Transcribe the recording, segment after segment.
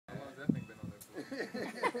Back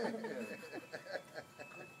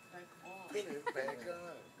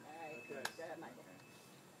on.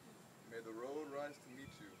 May the road rise to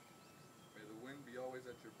meet you. May the wind be always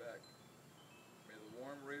at your back. May the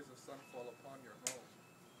warm rays of sun fall upon your home.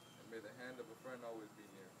 And may the hand of a friend always be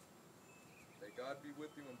near. May God be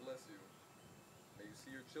with you and bless you. May you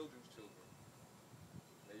see your children's children.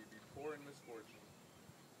 May you be poor in misfortune,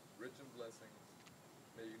 rich in blessings.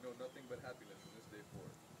 May you know nothing but happiness from this day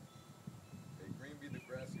forth. May green be the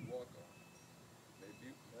grass you walk on. May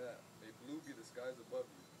blue be the skies above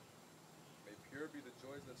you. May pure be the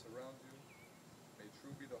joys that surround you. May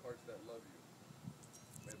true be the hearts that love you.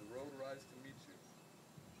 May the road rise to meet you.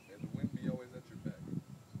 May the wind be always at your back.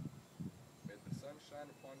 May the sun shine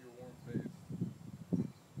upon your warm face.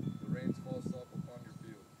 The rains fall soft upon your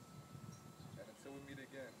fields. And until we meet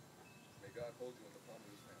again, may God hold you in the palm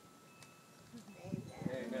of his hand.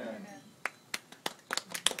 Amen. Amen.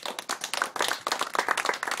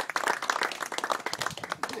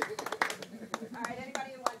 All right,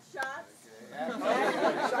 anybody who wants shots?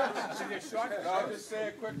 I'll just say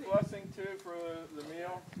a quick blessing too for the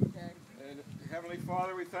meal. Okay. And Heavenly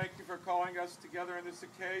Father, we thank you for calling us together on this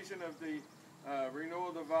occasion of the renewal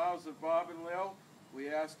of the vows of Bob and Lil. We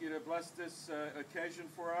ask you to bless this occasion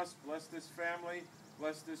for us, bless this family,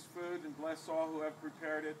 bless this food, and bless all who have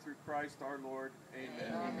prepared it through Christ our Lord.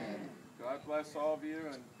 Amen. Amen. God bless all of you,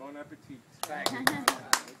 and bon appetit. Thank you.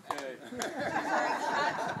 Okay.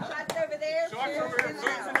 Shots over there. Shots over there.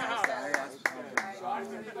 Food's in the house. Shots,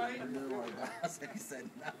 anybody? He said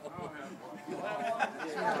no. You want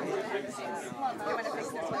to fix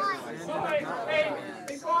this one? Somebody, hey,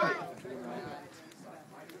 be quiet.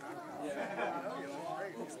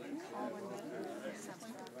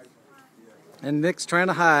 And Nick's trying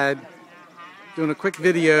to hide, doing a quick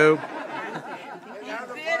video. Now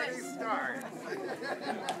the party starts.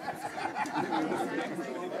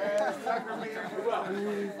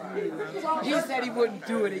 He said he wouldn't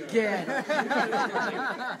do it again.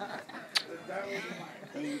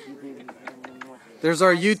 There's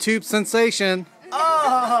our YouTube sensation.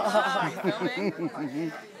 Oh!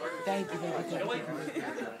 Thank you.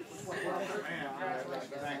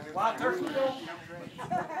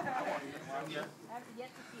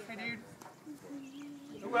 Hey, dude.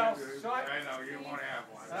 Who else? Shot? I know, you won't have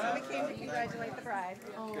one. So we came to congratulate the bride.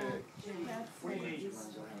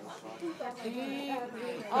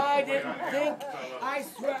 I didn't think. I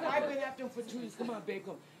swear, I've been after him for 2 years. Come on, babe,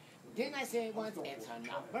 come. Didn't I say it once? It's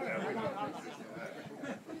enough.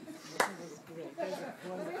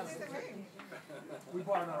 We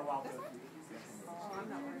bought another wild bird. Oh, I'm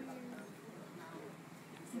not worried about it.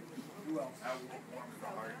 Who else?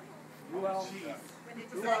 Who else?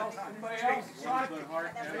 Who else? Anybody else? Shot?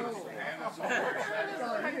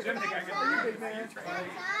 Jim, think I got the big man.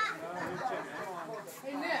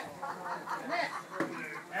 Hey, Nick.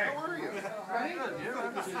 Hey, how are you? Ready?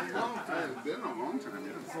 It's been a long time.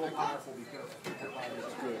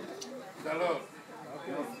 Salud.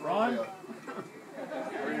 Ron?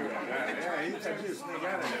 Yeah, he took you to sneak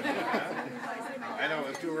out of there. I know,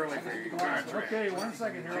 it's too early for you. Okay, 1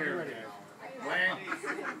 second here. I'll be ready. Wayne?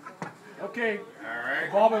 Okay. All right.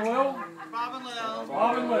 Bob and Lil? Bob and Lil.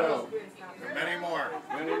 Bob and Lil. Many more.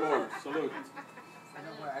 Many more. Salute.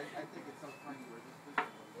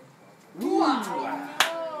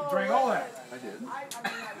 Drank all that. I did.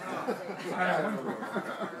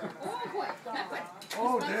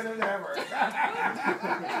 Oh, did it ever.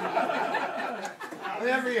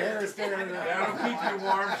 Every hair is staring at That'll keep you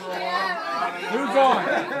warm for a while. Who's on?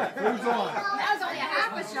 Who's on? That was only a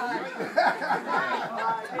half a shot.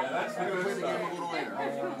 Yeah, that's the good stuff.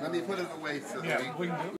 Let me put it away so that we... We can do